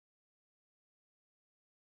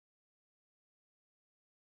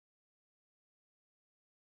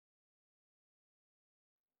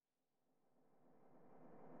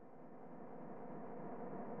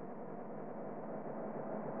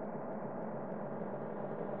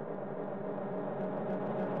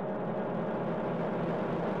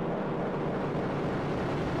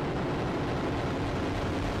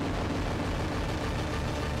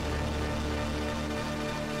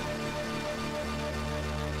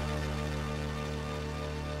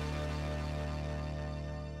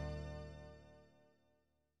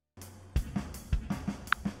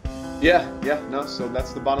Yeah, no, so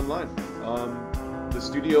that's the bottom line. The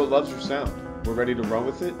studio loves your sound. We're ready to run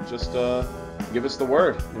with it. Just give us the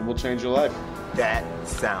word, and we'll change your life. That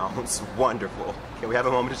sounds wonderful. Can we have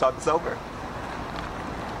a moment to talk this over?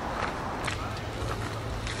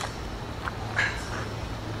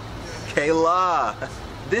 Kayla,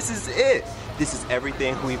 this is it. This is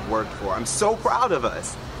everything we've worked for. I'm so proud of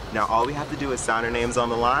us. Now all we have to do is sign our names on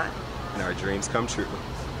the line, and our dreams come true.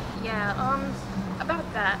 Yeah,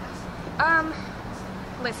 about that.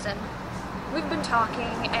 Listen, we've been talking,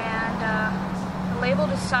 and the label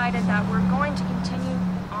decided that we're going to continue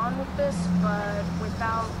on with this, but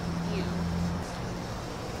without you.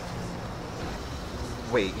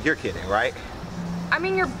 Wait, you're kidding, right? I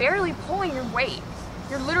mean, you're barely pulling your weight.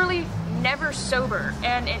 You're literally never sober,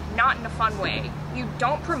 and not in a fun way. You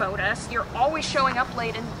don't promote us, you're always showing up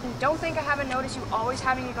late, and don't think I haven't noticed you always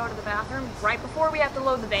having to go to the bathroom right before we have to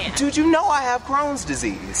load the van. Dude, you know I have Crohn's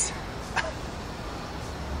disease.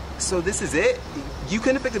 So this is it? You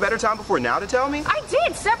couldn't have picked a better time before now to tell me? I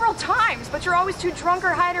did, several times, but you're always too drunk or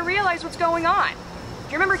high to realize what's going on.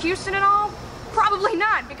 Do you remember Houston at all? Probably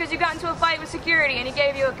not, because you got into a fight with security and he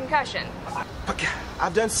gave you a concussion. But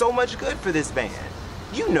I've done so much good for this band.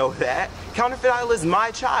 You know that. Counterfeit Idol is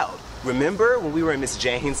my child. Remember when we were in Miss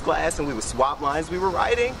Jane's class and we would swap lines we were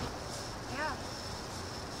writing? Yeah.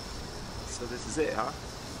 So this is it, huh?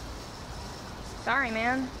 Sorry,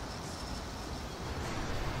 man.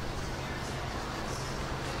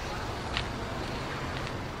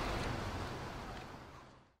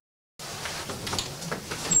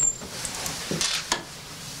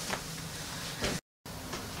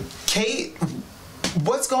 Kate,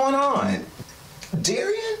 what's going on?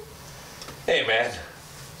 Darian? Hey, man.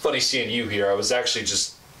 Funny seeing you here. I was actually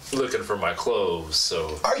just looking for my clothes,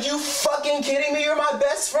 so... Are you fucking kidding me? You're my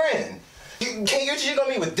best friend. Kate, you're cheating on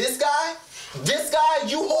me with this guy? This guy,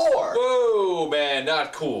 you whore! Whoa, man,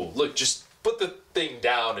 not cool. Look, just put the thing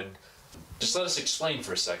down and just let us explain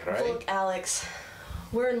for a second, all right? Look, Alex,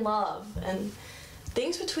 we're in love, and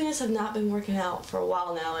things between us have not been working out for a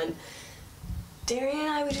while now, and Darian and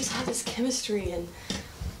I, we just had this chemistry, and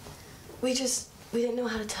we didn't know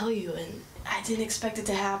how to tell you, and I didn't expect it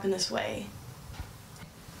to happen this way.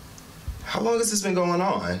 How long has this been going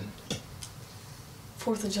on?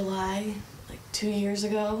 4th of July, like 2 years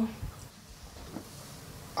ago.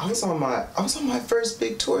 I was on my first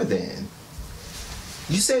big tour then.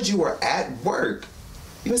 You said you were at work.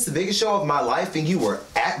 You missed the biggest show of my life and you were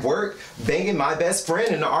at work banging my best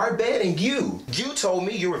friend in our bed, and you told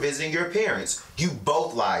me you were visiting your parents. You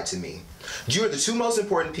both lied to me. You are the two most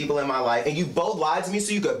important people in my life and you both lied to me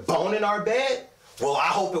so you could bone in our bed? Well, I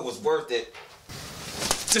hope it was worth it.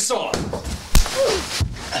 Disarm!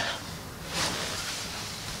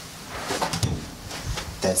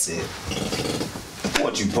 That's it. I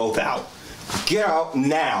want you both out. Get out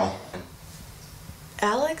now.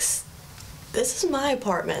 Alex, this is my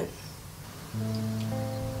apartment.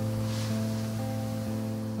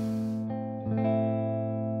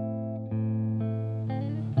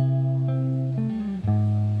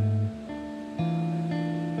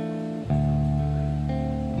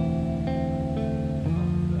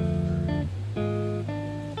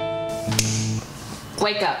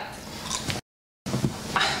 Wake up.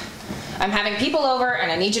 I'm having people over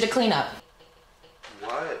and I need you to clean up.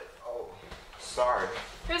 What? Oh, sorry.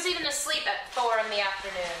 Who's even asleep at 4 in the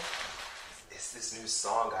afternoon? It's this new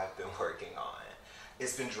song I've been working on.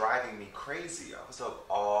 It's been driving me crazy. I was up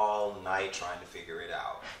all night trying to figure it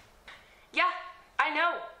out. Yeah, I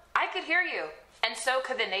know. I could hear you. And so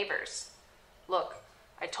could the neighbors. Look,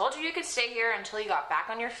 I told you could stay here until you got back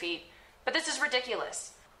on your feet, but this is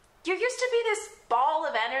ridiculous. You used to be this ball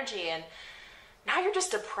of energy, and now you're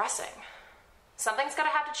just depressing. Something's gonna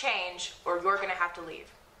have to change, or you're gonna have to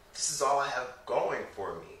leave. This is all I have going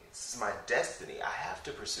for me. This is my destiny. I have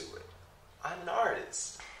to pursue it. I'm an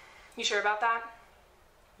artist. You sure about that?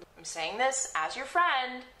 I'm saying this as your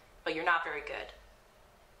friend, but you're not very good.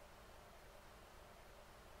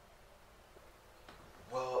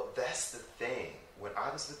 Well, that's the thing. When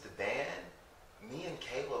I was with the band, me and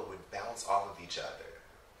Kayla would bounce off of each other.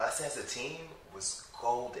 Us as a team was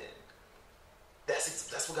golden.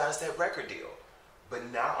 That's what got us that record deal.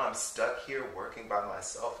 But now I'm stuck here working by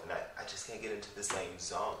myself and I just can't get into the same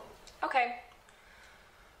zone. Okay.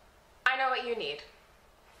 I know what you need.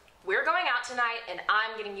 We're going out tonight and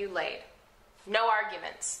I'm getting you laid. No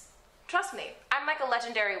arguments. Trust me, I'm like a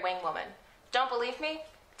legendary wing woman. Don't believe me?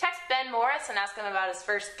 Text Ben Morris and ask him about his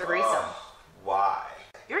first threesome. Why?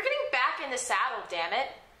 You're getting back in the saddle, damn it.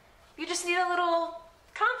 You just need a little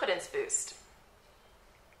confidence boost.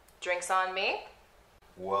 Drinks on me.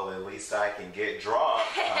 Well, at least I can get drunk.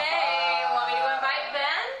 Hey, want me to invite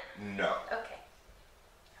Ben? No. Okay.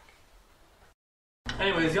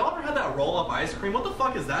 Anyways, y'all ever had that roll-up ice cream? What the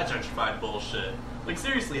fuck is that gentrified bullshit? Like,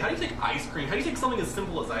 seriously, how do you take ice cream? How do you take something as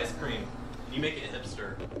simple as ice cream and you make it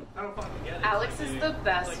hipster? I don't fucking get it. Alex is the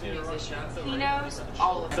best musician. He knows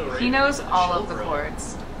all of it. He knows all of the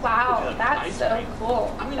chords. Wow, that's so cool.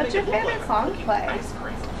 What's your favorite song to play? Ice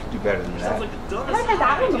cream. Do better than that. Sounds like the dumbest I've heard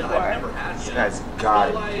that one idea before. I've never had This yet. guy's got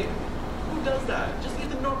it. But, like, who does that? Just eat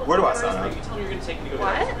the normal. Where do I ice sign cream. up? You tell me you're gonna take me to go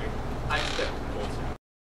What? get ice cream. I expect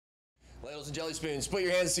Ladles and jelly spoons, put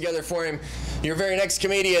your hands together for him. Your very next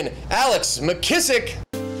comedian, Alex McKissick.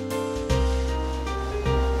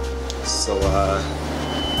 So,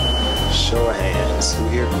 show of hands. Who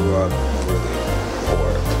here grew up really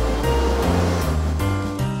poor?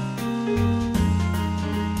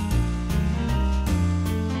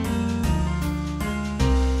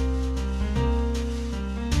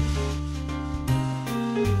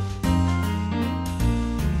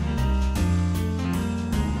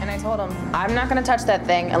 And I told him, I'm not gonna touch that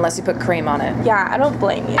thing unless you put cream on it. Yeah, I don't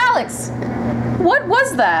blame you. Alex! What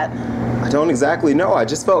was that? I don't exactly know. I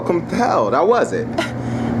just felt compelled. I wasn't.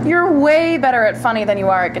 You're way better at funny than you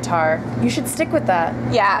are at guitar. You should stick with that.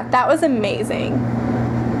 Yeah, that was amazing.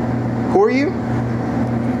 Who are you?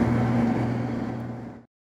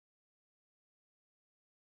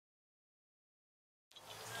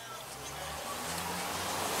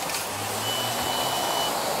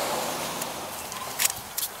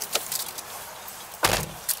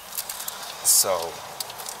 So,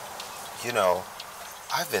 you know,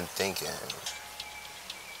 I've been thinking.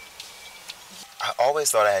 I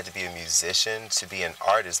always thought I had to be a musician to be an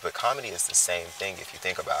artist, but comedy is the same thing if you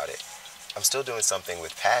think about it. I'm still doing something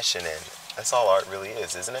with passion, and that's all art really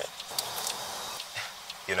is, isn't it?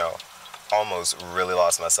 You know, almost really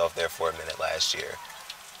lost myself there for a minute last year.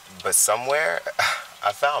 But somewhere,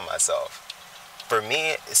 I found myself. For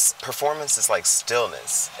me, performance is like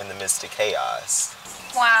stillness in the midst of chaos.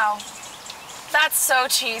 Wow. That's so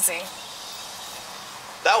cheesy.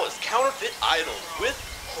 That was Counterfeit Idol with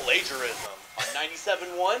Plagiarism on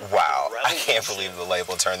 97.1. Wow, I can't believe the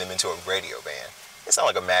label turned them into a radio band. They sound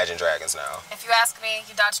like Imagine Dragons now. If you ask me,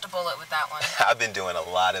 you dodged a bullet with that one. I've been doing a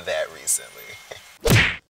lot of that recently.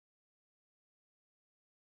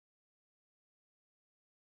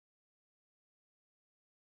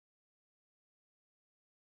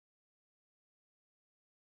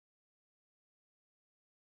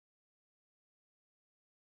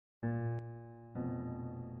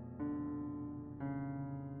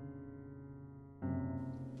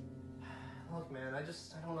 Look, man, I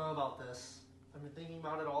don't know about this. I've been thinking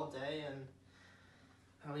about it all day, and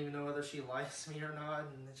I don't even know whether she likes me or not,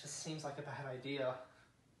 and it just seems like a bad idea.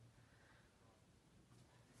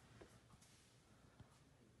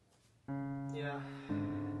 Yeah,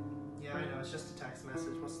 I know, it's just a text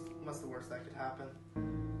message. What's the worst that could happen?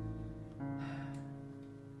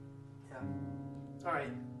 Yeah.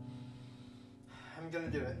 Alright. I'm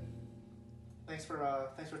gonna do it. Thanks for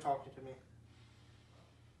talking to me.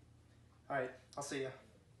 Alright, I'll see you.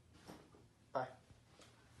 Bye.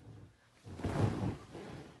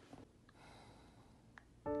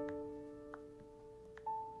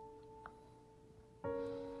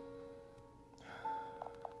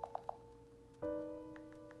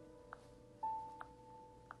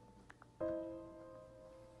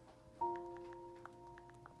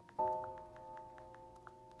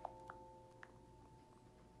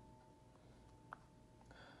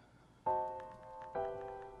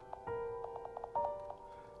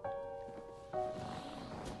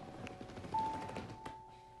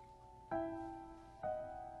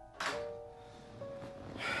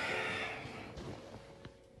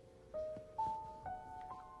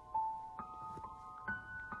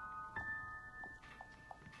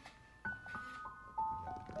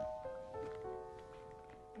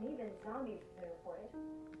 Even zombies have been reported.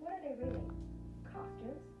 What are they really?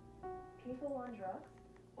 Costumes? People on drugs?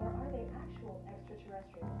 Or are they actual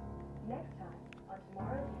extraterrestrials? Next time on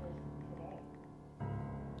Tomorrow is Today.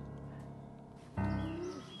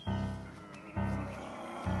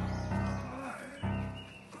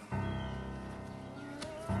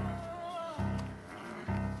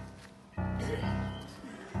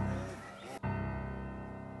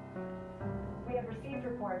 We have received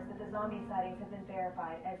reports that the zombie sightings have been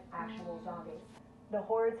verified as actual zombies. The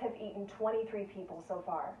hordes have eaten 23 people so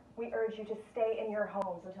far. We urge you to stay in your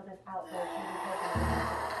homes until this outbreak can be taken.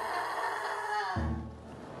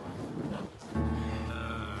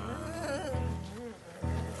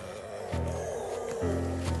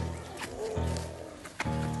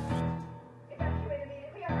 Evacuate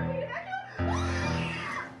immediately. I repeat, evacuate.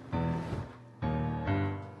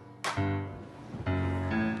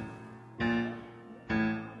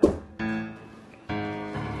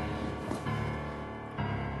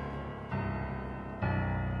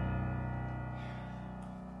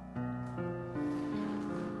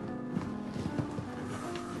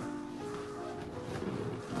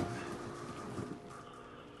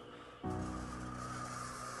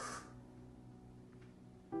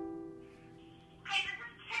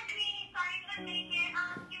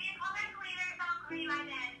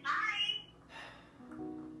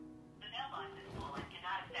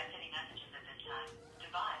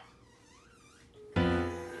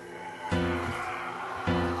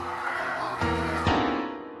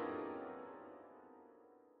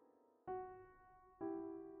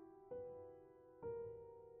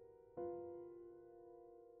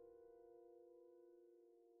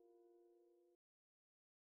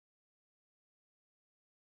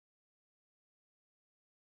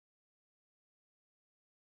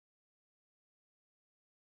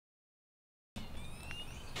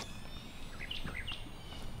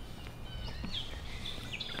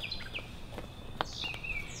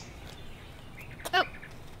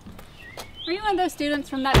 Are you one of those students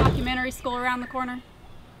from that documentary school around the corner?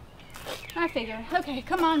 I figure. Okay,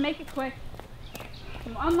 come on, make it quick.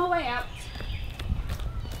 I'm on my way out.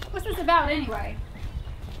 What's this about anyway?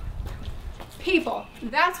 People.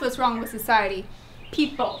 That's what's wrong with society.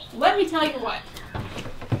 People. Let me tell you what.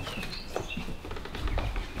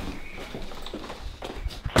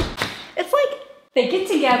 It's like they get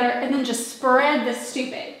together and then just spread the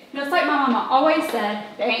stupid. Just like my mama always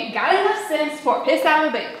said, they ain't got enough sense for piss out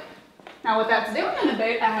of a boot. Now what that's doing in the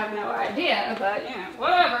boot, I have no idea, but you know,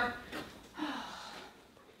 whatever.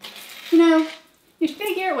 You know, you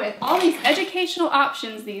figure with all these educational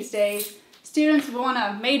options these days, students want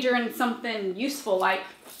to major in something useful like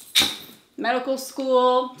medical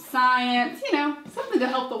school, science, you know, something to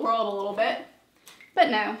help the world a little bit.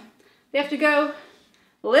 But no, they have to go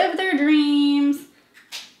live their dreams,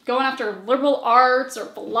 going after liberal arts or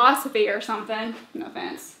philosophy or something. No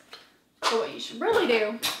offense. But what you should really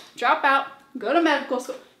do, drop out, go to medical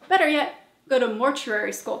school. Better yet, go to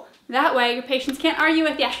mortuary school. That way your patients can't argue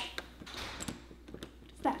with you.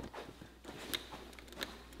 What's that?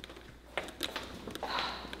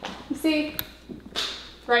 You see,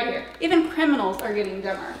 right here, even criminals are getting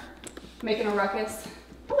dumber, making a ruckus.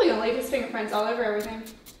 Probably gonna leave his fingerprints all over everything.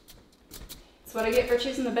 That's what I get for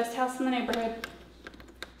choosing the best house in the neighborhood.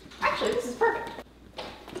 Actually, this is perfect.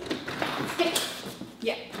 Hey,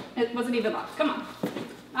 yeah, it wasn't even locked. Come on.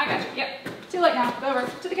 I got you. Yep. Too late now. Go over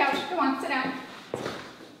to the couch. Go on, sit down.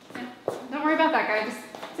 Yeah. Don't worry about that guy. Just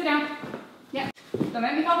sit down. Yeah. Don't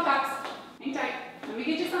make me call the cops. Hang tight. Let me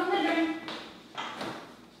get you something to drink.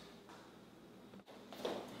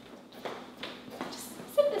 Just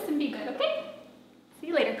sip this and be good, okay? See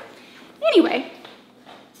you later. Anyway,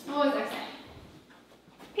 what was I saying?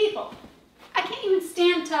 People. I can't even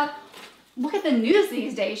stand to look at the news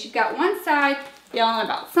these days. You've got one side yelling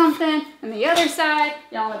about something, and the other side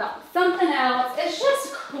yelling about something else. It's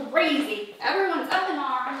just crazy. Everyone's up in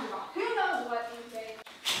arms about who knows what these days.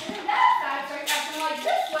 And then that side starts acting like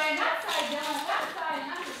this way, and that side yelling at that side,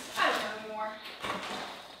 and I don't know anymore.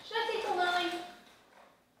 Should I take the lily?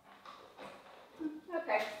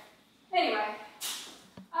 Okay. Anyway,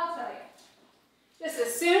 I'll tell you. Just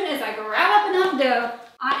as soon as I grab up enough dough,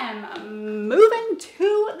 I am moving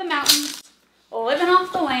to the mountains, living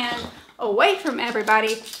off the land, away from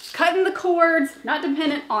everybody, cutting the cords, not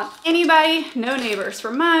dependent on anybody, no neighbors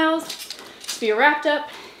for miles, just be wrapped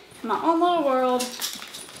up in my own little world,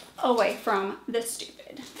 away from the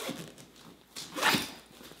stupid.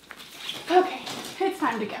 Okay, it's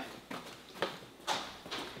time to go.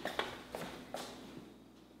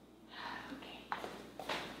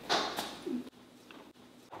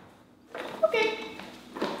 Okay.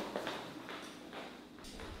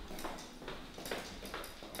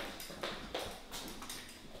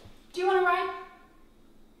 Do you want to ride?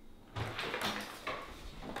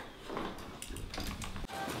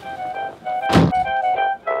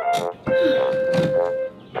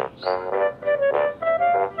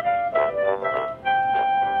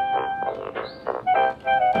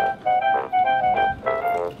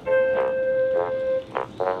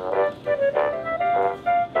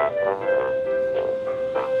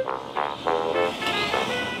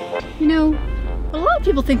 You know, a lot of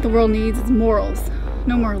people think the world needs is morals.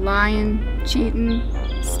 No more lying, cheating,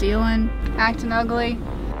 stealing, acting ugly.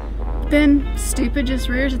 Then stupid just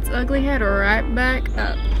rears its ugly head right back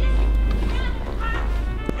up.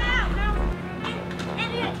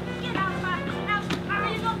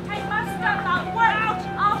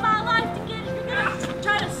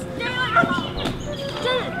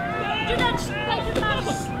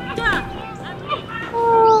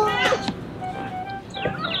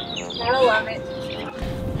 I love it.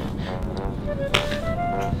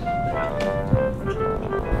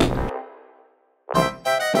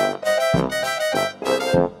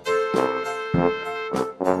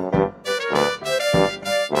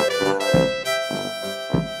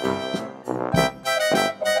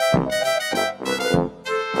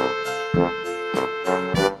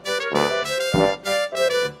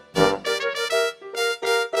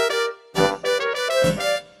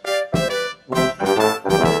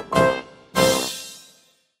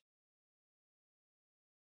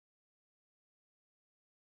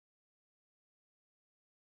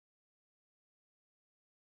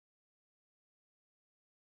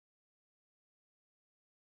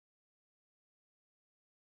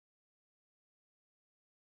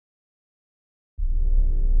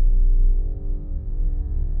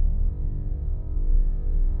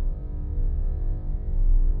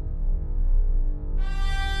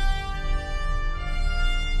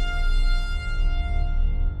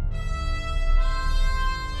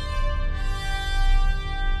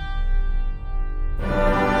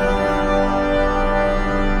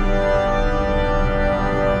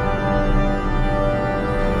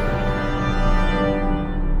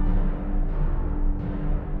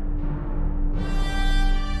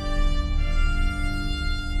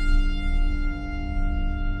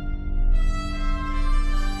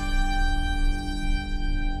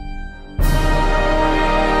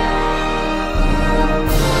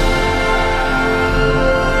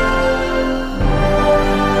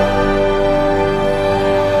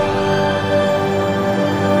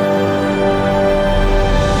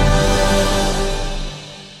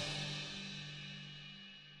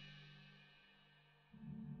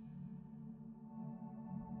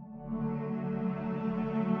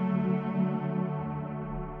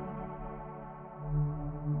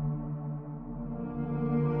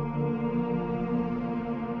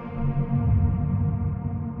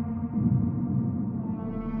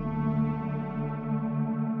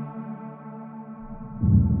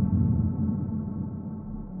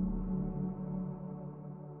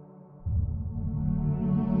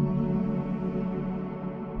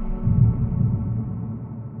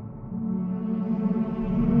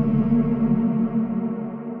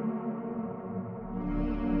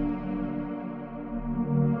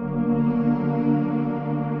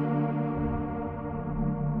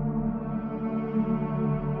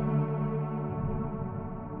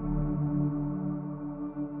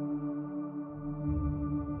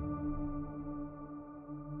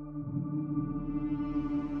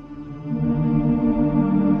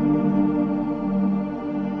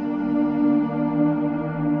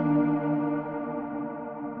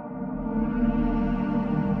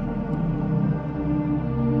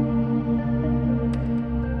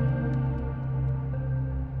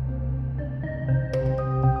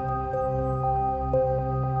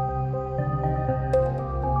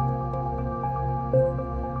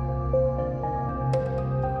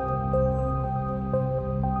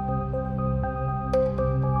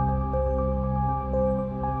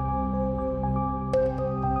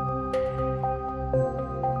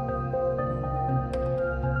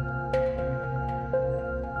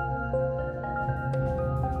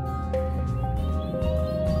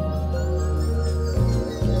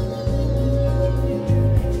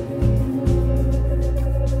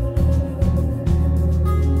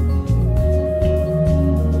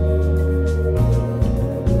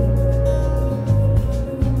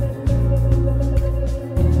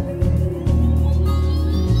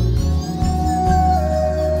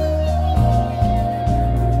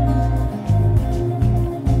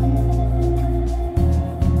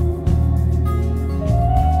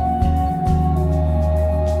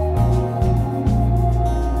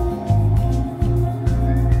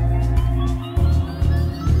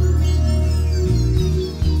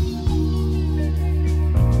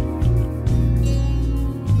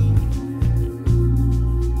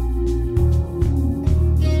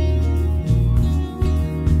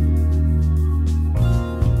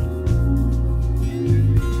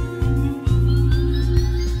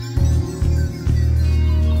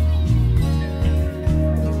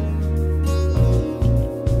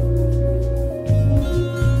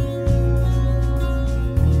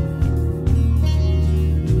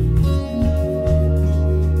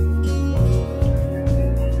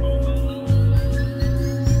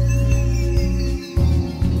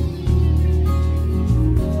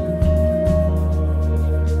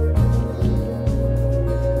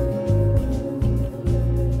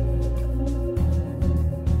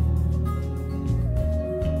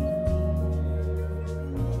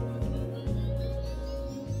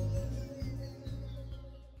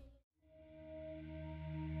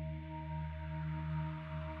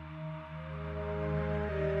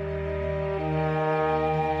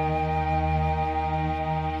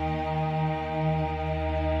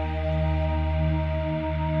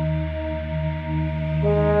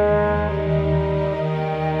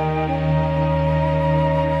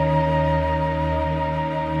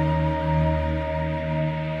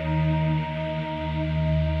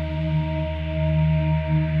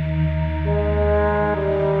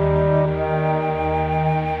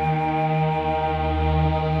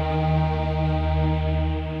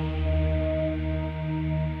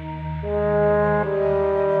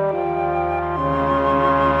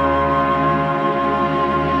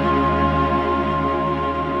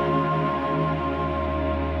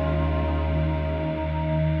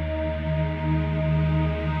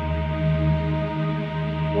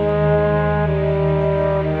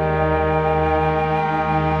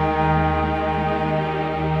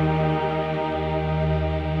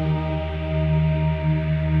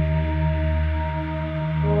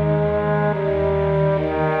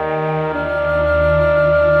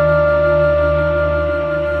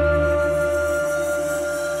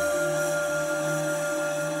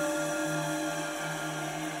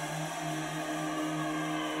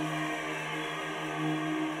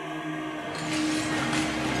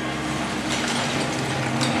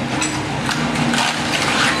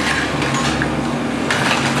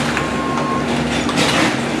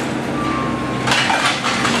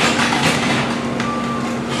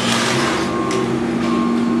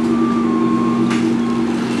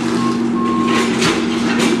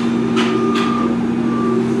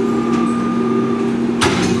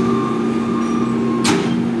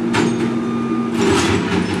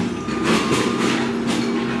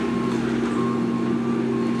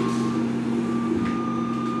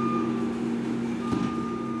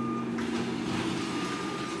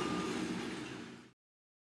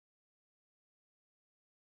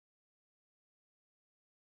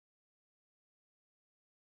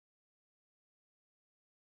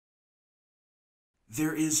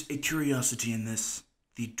 There is a curiosity in this,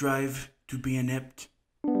 the drive to be inept.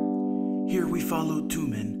 Here we follow two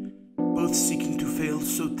men, both seeking to fail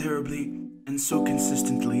so terribly and so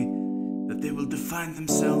consistently that they will define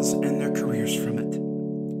themselves and their careers from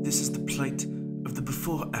it. This is the plight of the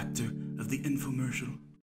before actor of the infomercial.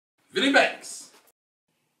 Vinnie Banks!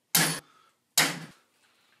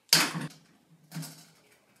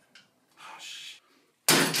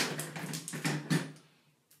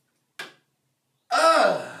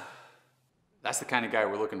 That's the kind of guy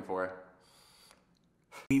we're looking for.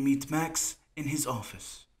 We meet Max in his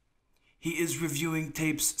office. He is reviewing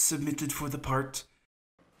tapes submitted for the part.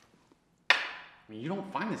 I mean, you don't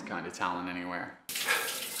find this kind of talent anywhere.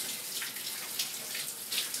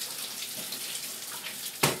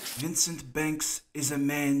 Vincent Banks is a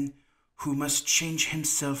man who must change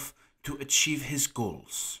himself to achieve his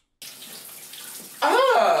goals.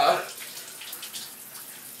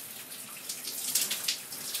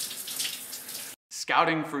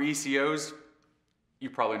 Scouting for ECOs, you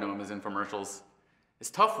probably know him as infomercials. It's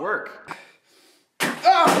tough work.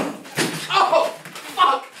 Oh,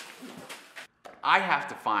 fuck! I have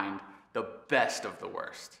to find the best of the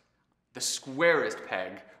worst. The squarest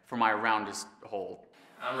peg for my roundest hole.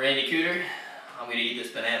 I'm Randy Cooter. I'm gonna eat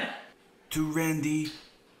this banana. To Randy,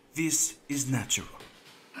 this is natural.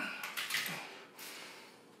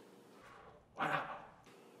 Wow.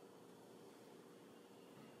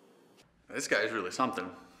 This guy's really something.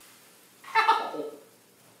 Ow!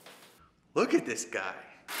 Look at this guy.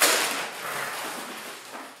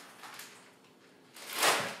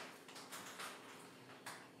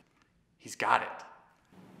 He's got it.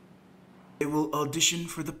 They will audition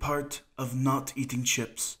for the part of not eating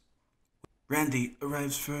chips. Randy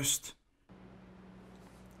arrives first.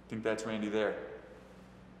 I think that's Randy there.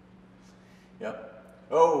 Yep.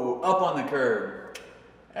 Oh, up on the curb.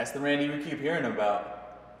 That's the Randy we keep hearing about.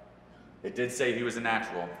 It did say he was a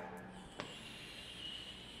natural.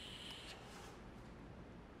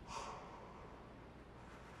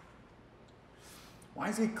 Why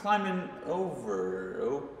is he climbing over?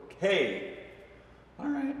 Okay. All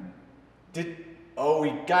right. Oh,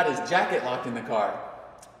 he got his jacket locked in the car.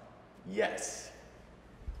 Yes.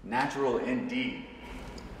 Natural indeed.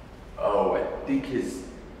 Oh, I think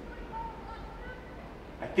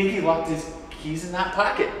he locked his keys in that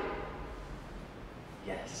pocket.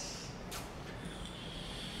 Yes.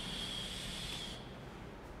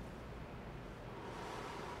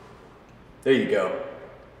 There you go.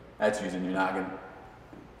 That's using your noggin.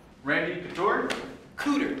 Randy Couture?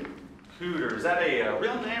 Cooter. Cooter. Is that a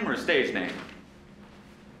real name or a stage name?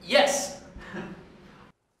 Yes!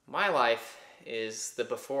 My life is the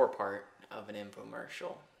before part of an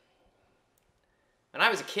infomercial. When I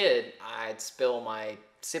was a kid, I'd spill my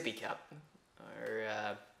sippy cup or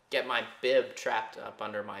get my bib trapped up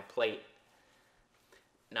under my plate.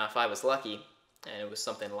 Now, if I was lucky and it was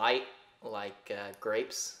something light, like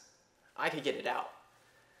grapes, I could get it out.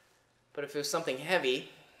 But if it was something heavy,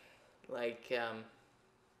 like a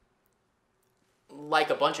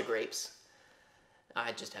bunch of grapes,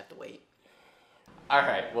 I'd just have to wait. All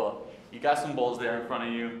right, well, you got some bowls there in front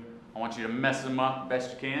of you. I want you to mess them up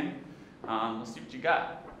best you can. Let's see what you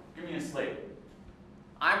got. Give me a slate.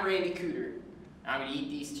 I'm Randy Cooter. I'm gonna eat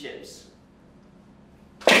these chips.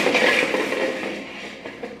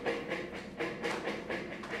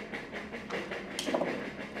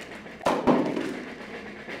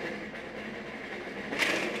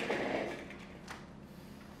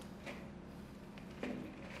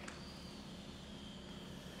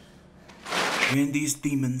 Randy's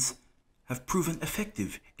demons have proven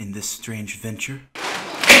effective in this strange venture.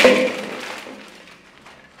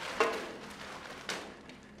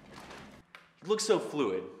 He looks so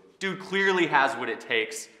fluid. Dude clearly has what it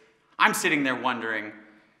takes. I'm sitting there wondering,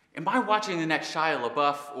 am I watching the next Shia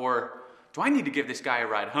LaBeouf, or do I need to give this guy a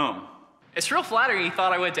ride home? It's real flattering he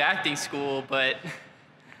thought I went to acting school, but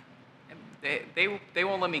they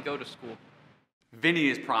won't let me go to school. Vinny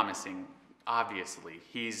is promising, obviously.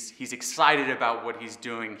 He's excited about what he's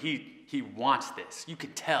doing. He wants this. You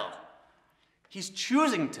could tell. He's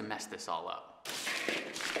choosing to mess this all up.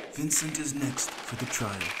 Vincent is next for the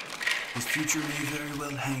trial. His future may very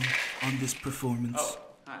well hang on this performance.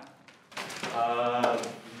 Oh, hi.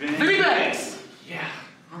 Vinny Banks! Yeah,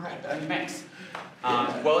 all right, Vinny Banks.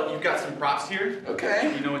 Well, you've got some props here.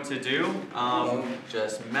 Okay. You know what to do.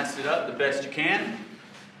 Just mess it up the best you can.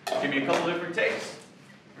 Give me a couple different takes.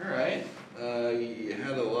 All right. You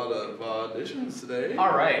had a lot of auditions today.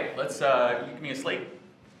 All right, let's, you give me a slate.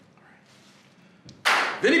 All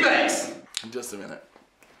right. Vinny Banks! Just a minute.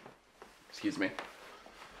 Excuse me.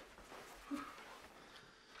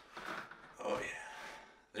 Oh, yeah.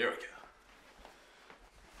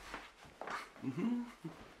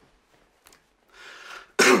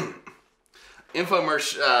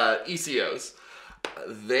 ECOs.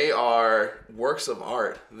 They are works of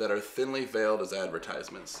art that are thinly veiled as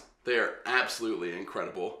advertisements. They are absolutely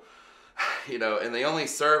incredible. You know, and they only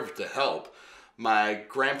serve to help. My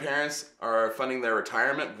grandparents are funding their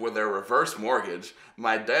retirement with their reverse mortgage.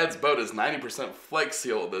 My dad's boat is 90% flake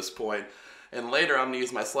seal at this point. And later I'm gonna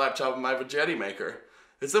use my slap chop and my veggetti maker.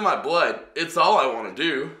 It's in my blood. It's all I wanna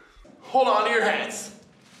do. Hold on to your hats.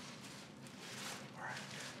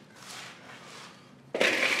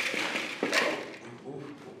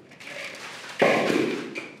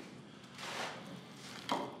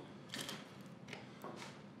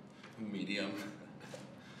 Medium.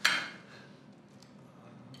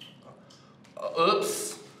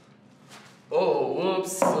 Oops. Oh,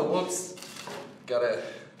 whoops. Whoops. Gotta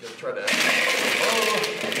try to.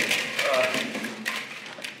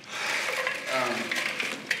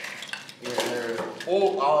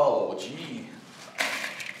 Oh, gee.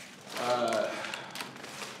 All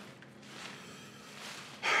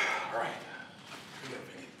right. Here we go,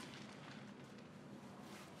 Vinny.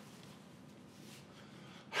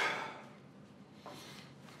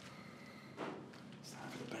 It's time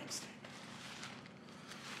for the bank statement.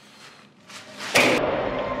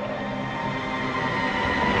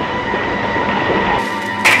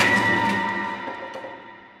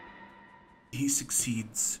 He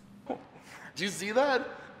succeeds. Do you see that?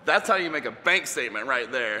 That's how you make a bank statement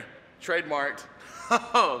right there. Trademarked.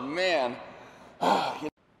 Oh, man.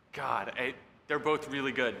 God, they're both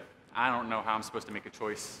really good. I don't know how I'm supposed to make a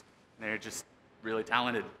choice. They're just really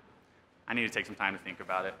talented. I need to take some time to think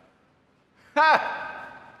about it.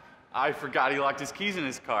 Ha! I forgot he locked his keys in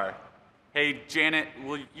his car. Hey, Janet,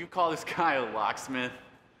 will you call this guy a locksmith?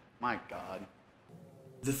 My God.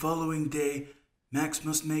 The following day, Max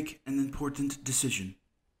must make an important decision.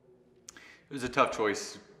 It was a tough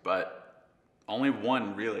choice, but only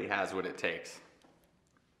one really has what it takes.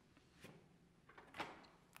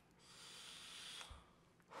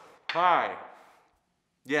 Hi.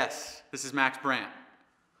 Yes, this is Max Brandt.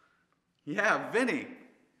 Yeah, Vinny.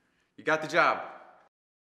 You got the job.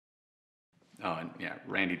 Oh, and yeah,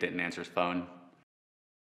 Randy didn't answer his phone.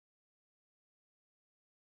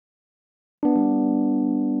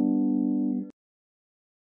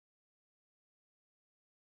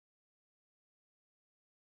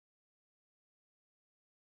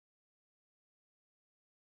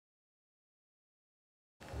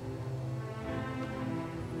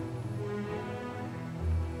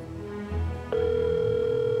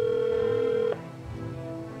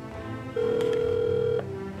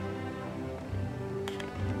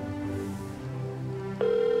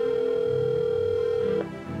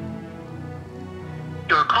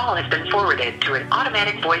 Your call has been forwarded to an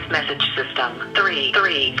automatic voice message system.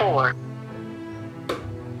 334.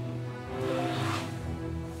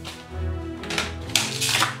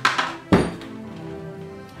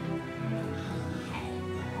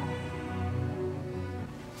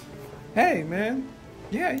 Hey, man.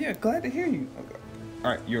 Yeah, glad to hear you.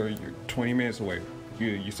 All right, you're 20 minutes away.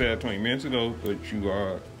 You said that 20 minutes ago, but you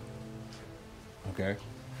are... Okay.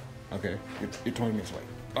 You're 20 minutes away.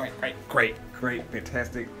 All right, great,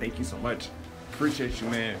 fantastic. Thank you so much. Appreciate you,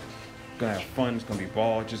 man. Gonna have fun. It's gonna be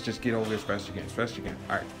ball. Just get over this as fast as you can.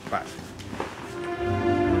 All right, bye.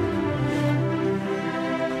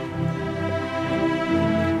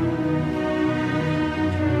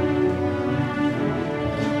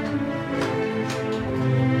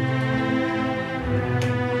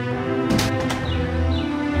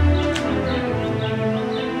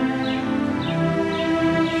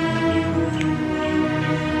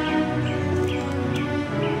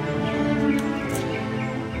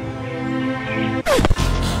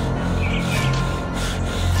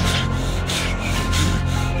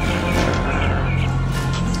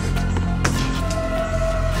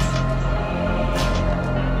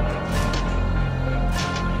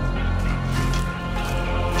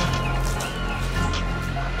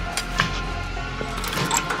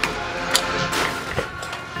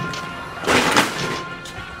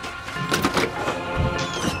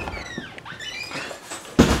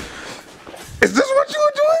 Is this what you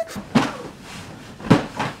were doing?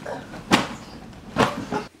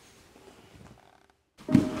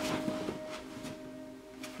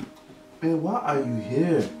 Man, why are you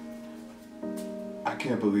here? I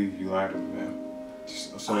can't believe you lied to me, man.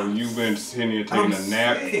 So you've been sitting here taking a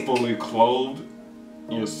nap, fully clothed.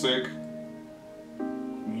 You're sick.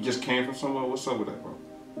 You just came from somewhere. What's up with that, bro?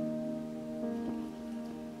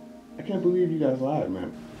 I can't believe you guys lied,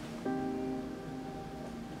 man.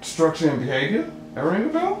 Structure and behavior? That ring a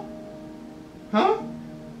bell? Huh?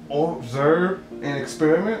 observe and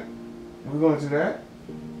experiment. We're going to do that.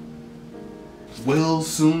 We'll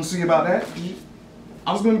soon see about that.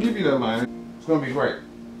 I was going to give you that line. It's going to be great.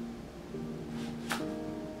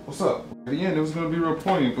 What's up? At the end, it was going to be real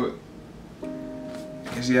poignant, but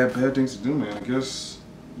I guess you had bad things to do, man. I guess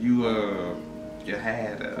you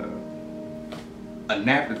had a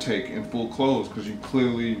nap to take in full clothes because you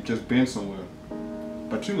clearly just been somewhere.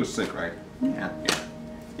 But you were sick, right? Yeah.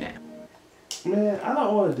 Man, I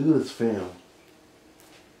don't want to do this film.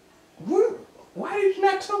 What? Why did you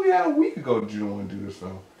not tell me that a week ago that you don't want to do this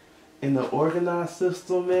film? In the organized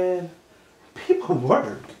system, man, people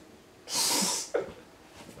work.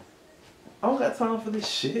 I don't got time for this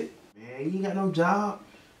shit. Man, you ain't got no job.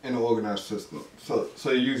 In the organized system. So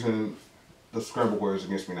you're using the scramble words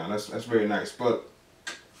against me now. That's very nice. But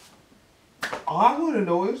all I want to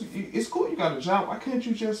know is, it's cool you got a job. Why can't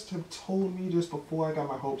you just have told me this before I got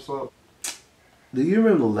my hopes up? Do you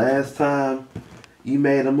remember the last time you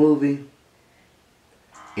made a movie?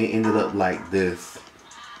 It ended up like this.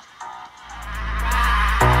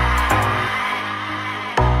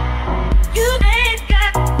 You ain't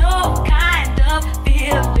got no kind of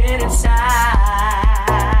feeling inside.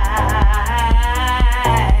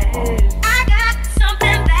 I got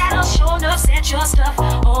something that'll sure enough set your stuff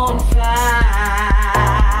on fire.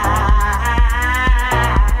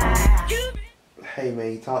 Hey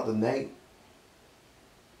man, you talked to Nate?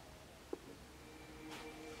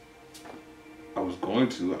 I was going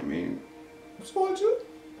to. I mean, I was going to.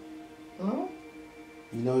 No.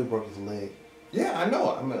 You know he broke his leg. Yeah, I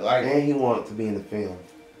know. I mean, like, and he wanted to be in the film.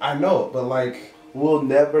 I know, but like, we'll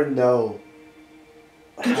never know.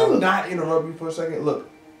 Could you not interrupt me for a second? Look,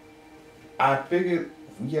 I figured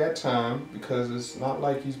we had time because it's not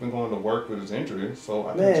like he's been going to work with his injury, so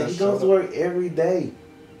I man, can just he goes to work every day.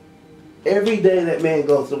 Every day that man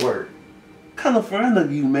goes to work. What kind of friend of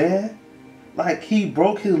you, man? Like he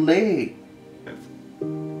broke his leg.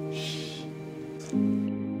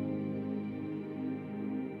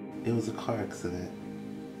 It was a car accident.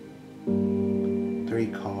 3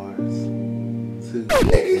 cars. 2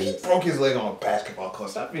 Nigga, he broke his leg on a basketball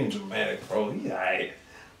court. Stop being dramatic, bro. He's alright.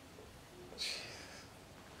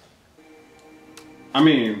 I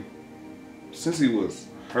mean, since he was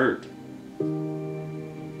hurt,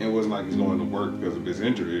 it wasn't like he's going to work because of his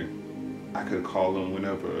injury, I could call him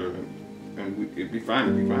whenever and it'd be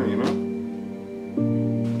fine, you know?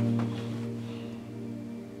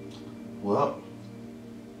 Well,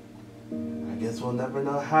 I guess we'll never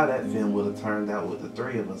know how that film would have turned out with the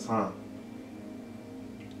 3 of us, huh?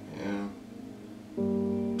 Yeah.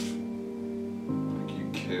 Like you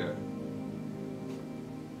care.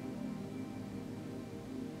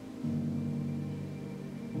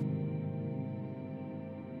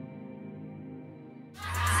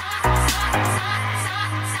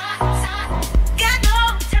 Got no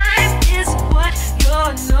time is what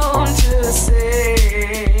you're known to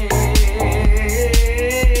say.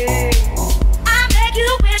 I make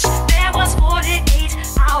you wish there was 48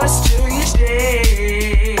 hours to each day.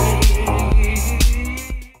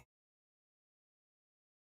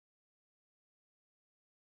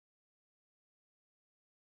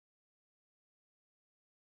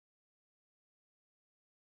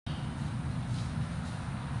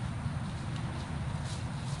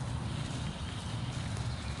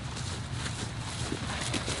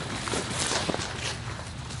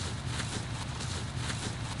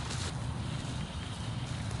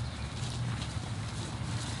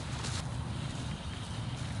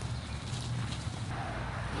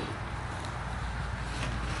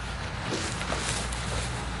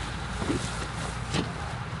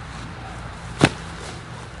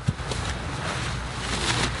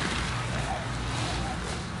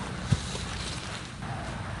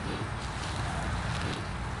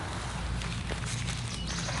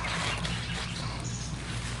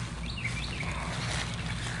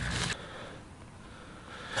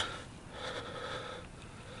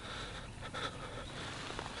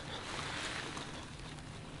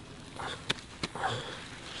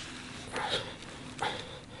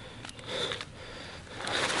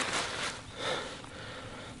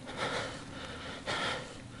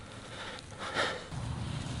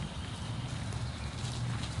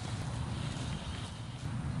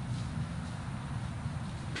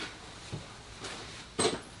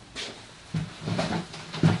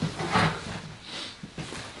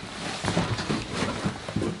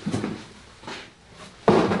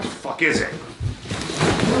 Is it?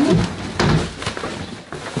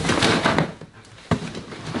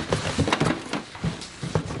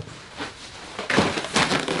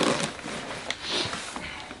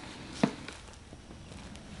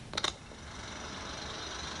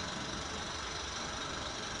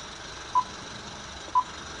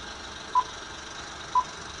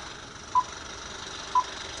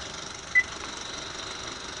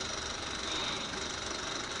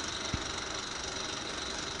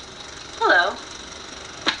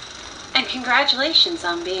 Congratulations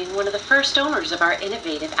on being one of the first owners of our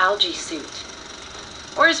innovative algae suit.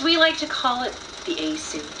 Or as we like to call it, the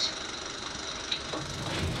A-suit.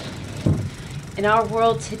 In our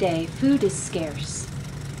world today, food is scarce.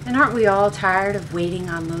 And aren't we all tired of waiting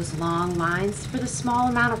on those long lines for the small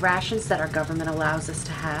amount of rations that our government allows us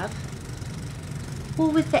to have? Well,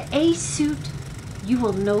 with the A-suit, you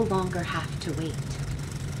will no longer have to wait.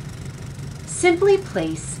 Simply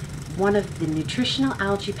place one of the nutritional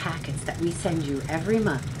algae packets that we send you every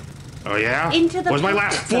month. Oh yeah? Into the Where's my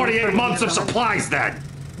last pockets on the 48 front months your of phone. supplies then?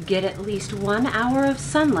 Get at least 1 hour of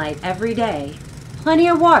sunlight every day, plenty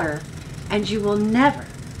of water, and you will never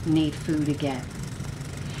need food again.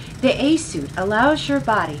 The A-suit allows your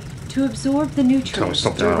body to absorb the nutrients Tell me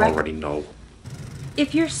something I already know.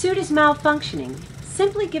 If your suit is malfunctioning,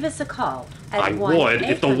 simply give us a call at I would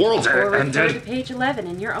if the world's or refer ended. to page 11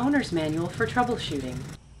 in your owner's manual for troubleshooting.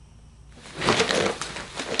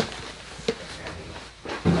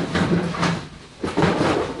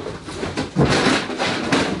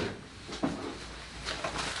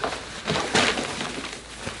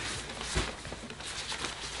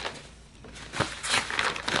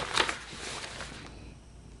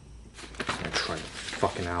 I'm trying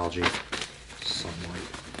fucking algae. Sunlight.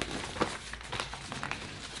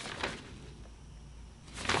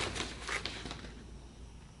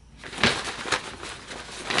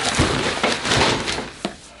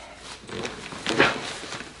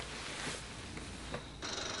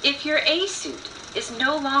 If your A-suit is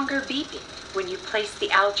no longer beeping when you place the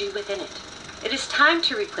algae within it, it is time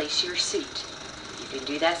to replace your suit. You can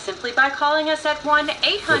do that simply by calling us at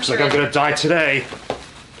 1-800... Looks like I'm gonna die today.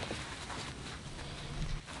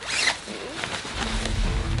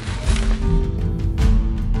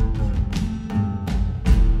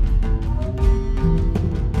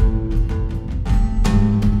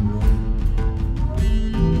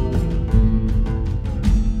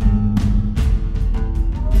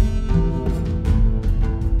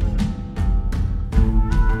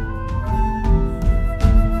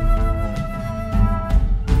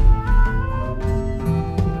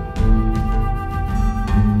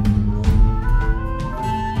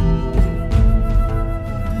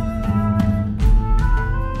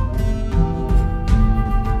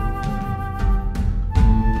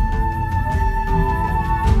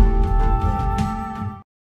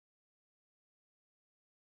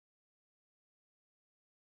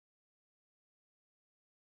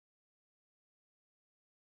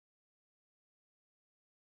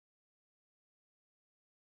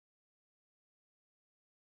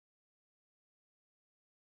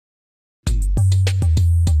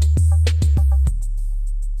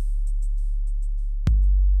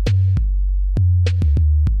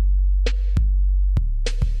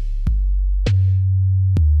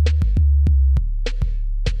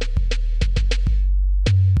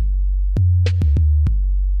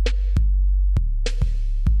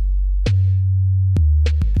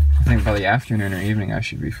 I think by the afternoon or evening I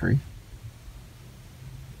should be free.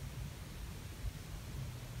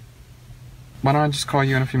 Why don't I just call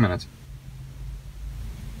you in a few minutes?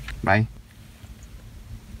 Bye.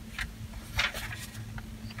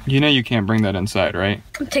 You know you can't bring that inside, right?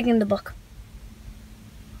 I'm taking the book.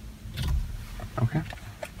 Okay.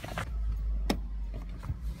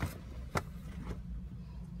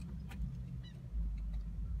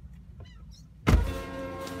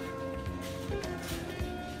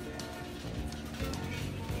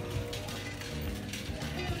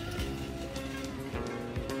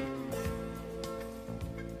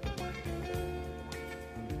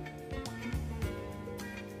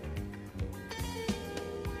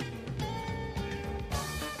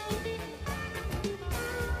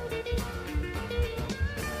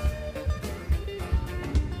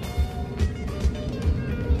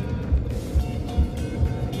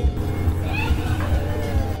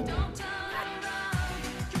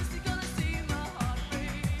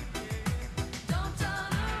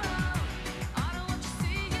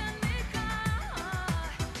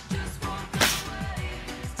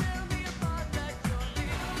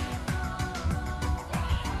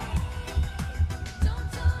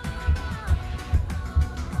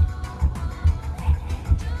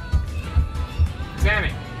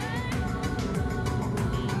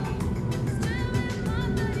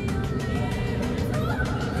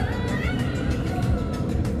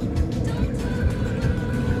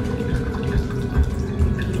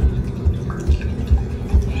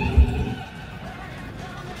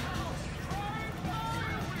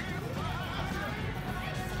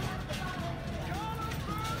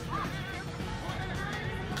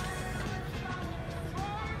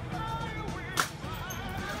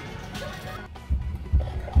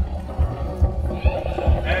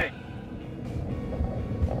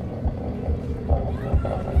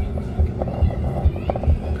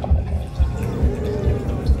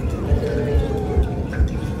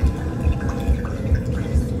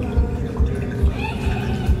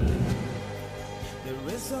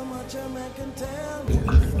 There is so much a man can tell.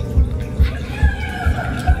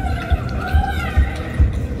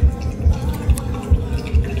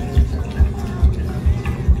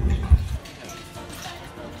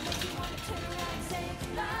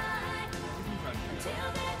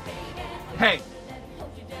 Hey!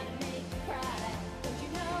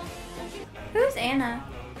 Who's Anna?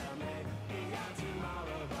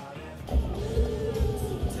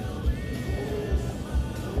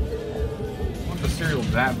 Want the cereal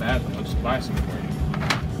that bad, then I'll just buy some for you.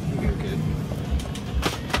 You go, kid.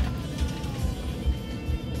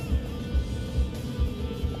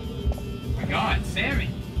 Oh my God, Sammy!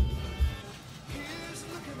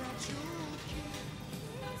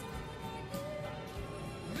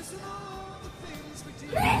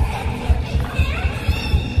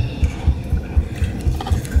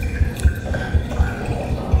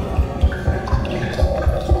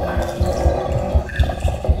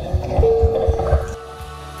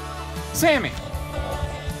 Sammy!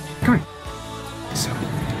 Come here. So,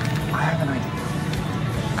 I have an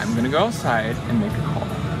idea. I'm gonna go outside and make a call.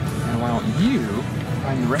 And why don't you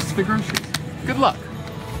find the rest of the groceries? Good luck!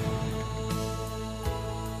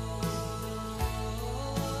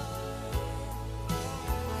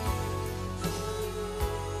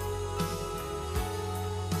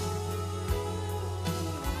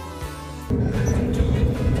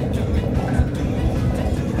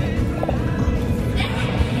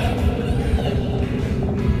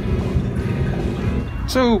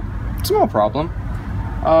 So, small problem.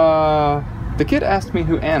 The kid asked me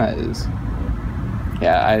who Anna is.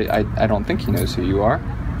 Yeah, I don't think he knows who you are.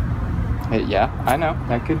 Hey, yeah, I know.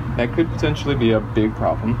 That could potentially be a big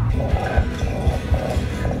problem.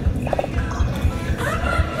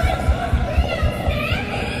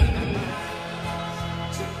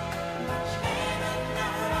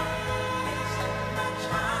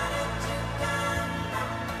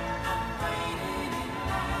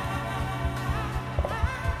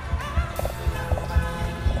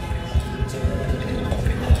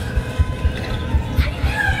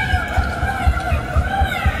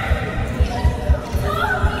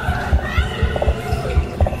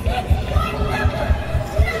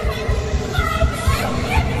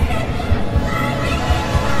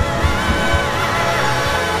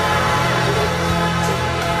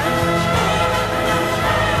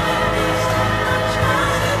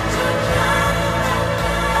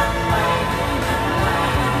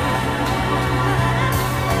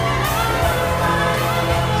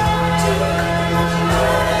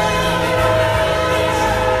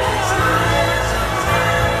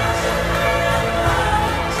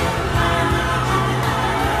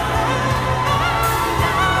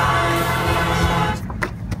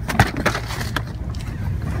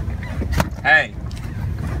 Hey.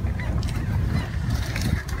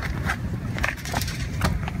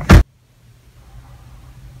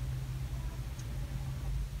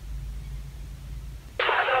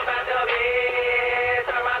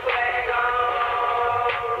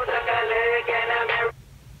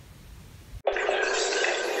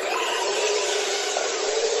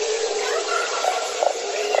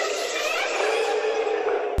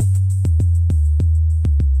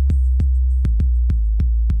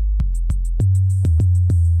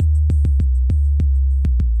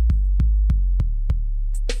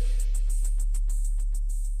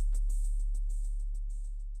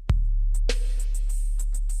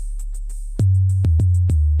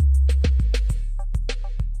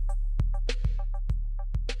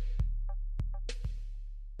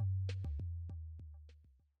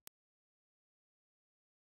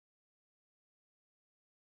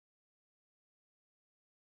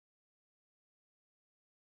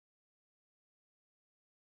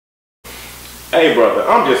 Hey brother,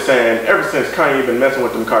 I'm just saying, ever since Kanye been messing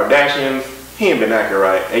with them Kardashians, he ain't been acting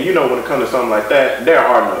right. And you know when it comes to something like that, there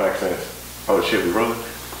are no accents. Oh shit, we rolling?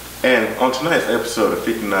 And on tonight's episode of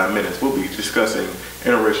 59 Minutes, we'll be discussing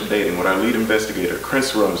interracial dating with our lead investigator,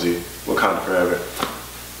 Chris Rumsey, Wakanda Forever.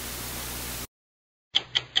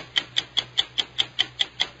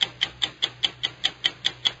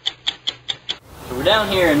 So we're down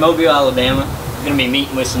here in Mobile, Alabama. We're going to be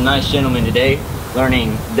meeting with some nice gentlemen today,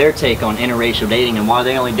 learning their take on interracial dating and why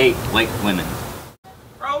they only date white women.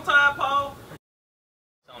 Roll time, Paul.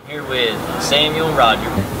 So I'm here with Samuel and Roger.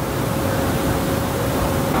 They're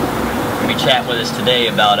going to be chatting with us today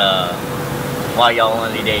about why y'all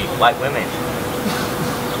only date white women.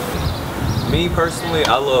 Me personally,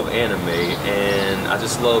 I love anime, and I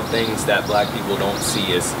just love things that black people don't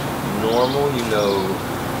see as normal, you know,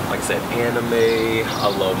 like I said, anime.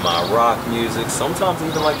 I love my rock music. Sometimes I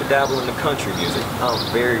even like to dabble in the country music. I'm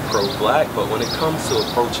very pro-black, but when it comes to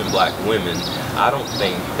approaching black women, I don't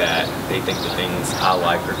think that they think the things I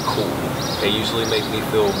like are cool. They usually make me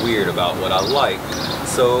feel weird about what I like,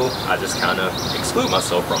 so I just kind of exclude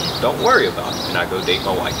myself from them. Don't worry about it, and I go date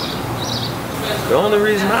my white women. The only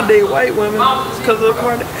reason I date white women is because of the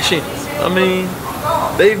Kardashians. I mean,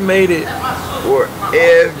 they've made it where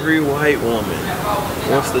every white woman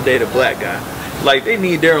wants to date a black guy. Like, they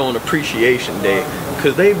need their own appreciation day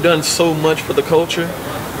because they've done so much for the culture.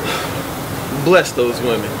 Bless those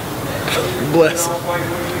women. Bless them.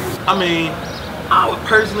 I mean, I would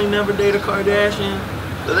personally never date a Kardashian,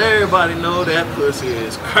 but everybody know that pussy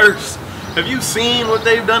is cursed. Have you seen what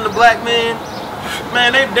they've done to black men?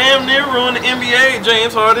 Man, they damn near ruined the NBA.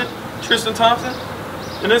 James Harden, Tristan Thompson.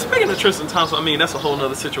 And then speaking of Tristan Thompson, I mean, that's a whole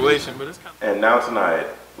nother situation, but it's kind of... And now tonight,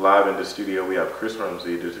 live in the studio, we have Chris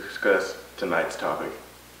Rumsey to discuss tonight's topic.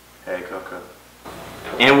 Hey, Coco.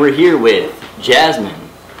 And we're here with Jasmine,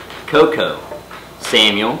 Coco,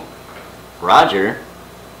 Samuel, Roger,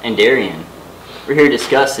 and Darian. We're here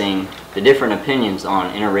discussing the different opinions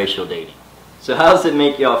on interracial dating. So how does it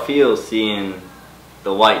make y'all feel seeing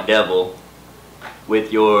the white devil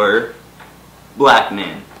with your black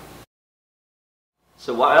men?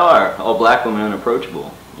 So why are all black women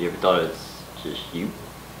unapproachable? You ever thought it's just you?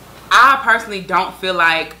 I personally don't feel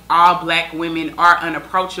like all black women are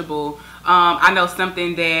unapproachable. I know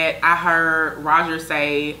something that I heard Roger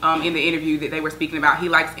say in the interview that they were speaking about. He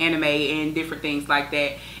likes anime and different things like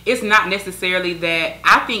that. It's not necessarily that.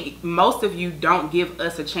 I think most of you don't give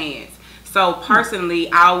us a chance. So personally,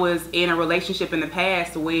 I was in a relationship in the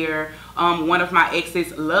past where one of my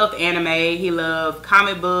exes loved anime. He loved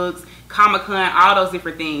comic books, Comic-Con, all those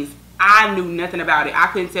different things. I knew nothing about it. I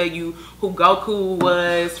couldn't tell you who Goku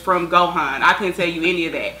was from Gohan. I couldn't tell you any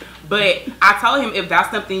of that. But I told him, if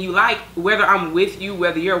that's something you like, whether I'm with you,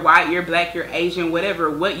 whether you're white, you're black, you're Asian, whatever,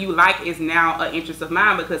 what you like is now an interest of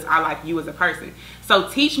mine because I like you as a person. So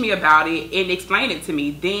teach me about it and explain it to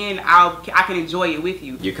me. Then I can enjoy it with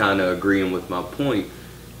you. You're kind of agreeing with my point.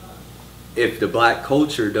 If the black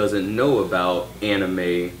culture doesn't know about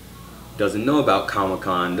anime, doesn't know about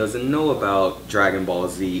Comic-Con, doesn't know about Dragon Ball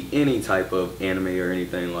Z, any type of anime or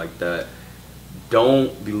anything like that,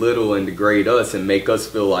 don't belittle and degrade us and make us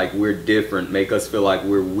feel like we're different, make us feel like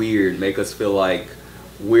we're weird, make us feel like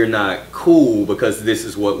we're not cool because this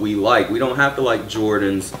is what we like. We don't have to like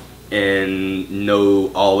Jordans and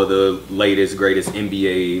know all of the latest, greatest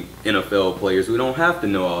NBA, NFL players. We don't have to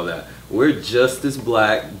know all that. We're just as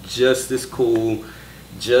black, just as cool,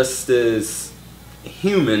 just as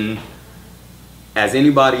human as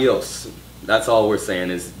anybody else. That's all we're saying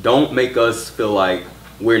is don't make us feel like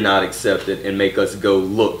we're not accepted and make us go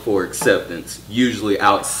look for acceptance, usually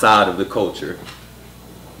outside of the culture.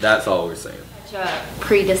 That's all we're saying. Such a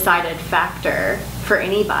pre-decided factor for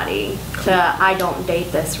anybody to, I don't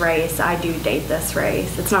date this race, I do date this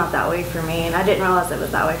race. It's not that way for me, and I didn't realize it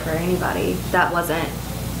was that way for anybody that wasn't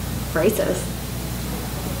racist.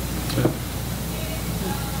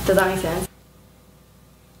 Does that make sense?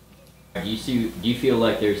 Do you feel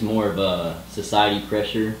like there's more of a society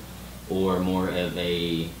pressure or more of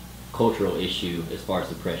a cultural issue as far as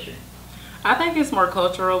the pressure? I think it's more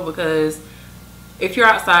cultural because if you're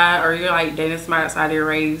outside or you're like dating somebody outside your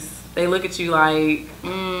race, they look at you like,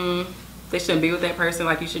 they shouldn't be with that person,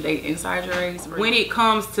 like you should date inside your race. When it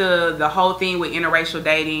comes to the whole thing with interracial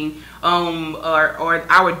dating, or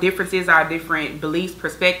our differences, our different beliefs,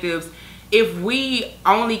 perspectives, if we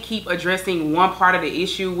only keep addressing one part of the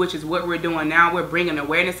issue, which is what we're doing now, we're bringing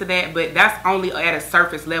awareness to that, but that's only at a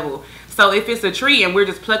surface level. So if it's a tree and we're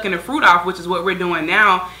just plucking the fruit off, which is what we're doing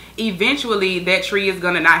now, eventually that tree is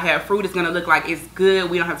going to not have fruit. It's going to look like it's good.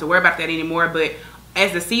 We don't have to worry about that anymore. But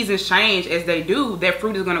as the seasons change, as they do, that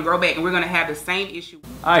fruit is going to grow back and we're going to have the same issue.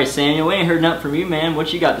 All right, Samuel, we ain't heard nothing from you, man.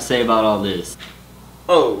 What you got to say about all this?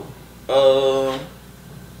 I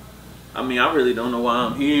mean, I really don't know why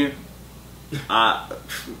I'm here. I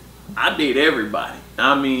date everybody.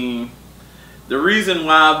 I mean, the reason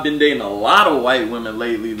why I've been dating a lot of white women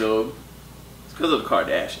lately, though, is because of the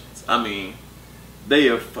Kardashians. I mean, they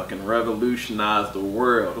have fucking revolutionized the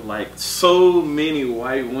world. Like, so many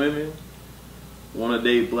white women want to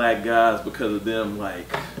date black guys because of them.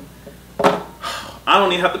 Like, I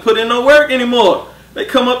don't even have to put in no work anymore. They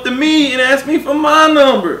come up to me and ask me for my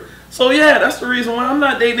number. So yeah, that's the reason why I'm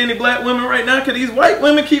not dating any black women right now, because these white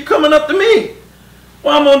women keep coming up to me.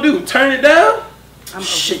 What I'm gonna do, turn it down?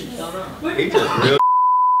 Shit.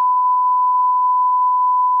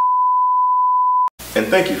 And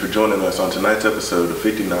thank you for joining us on tonight's episode of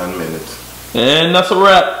 59 Minutes. And that's a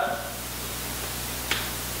wrap.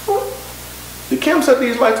 set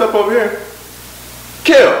these lights up over here?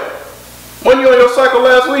 Kim, weren't you on your cycle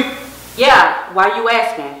last week? Yeah, why you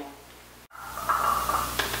asking?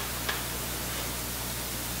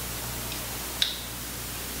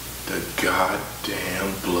 The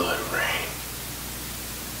goddamn blood rain.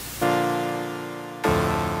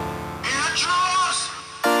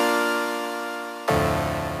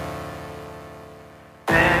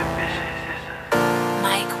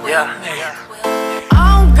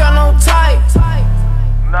 I don't got no type.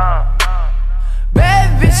 Nah.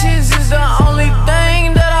 Bad bitches is the only thing.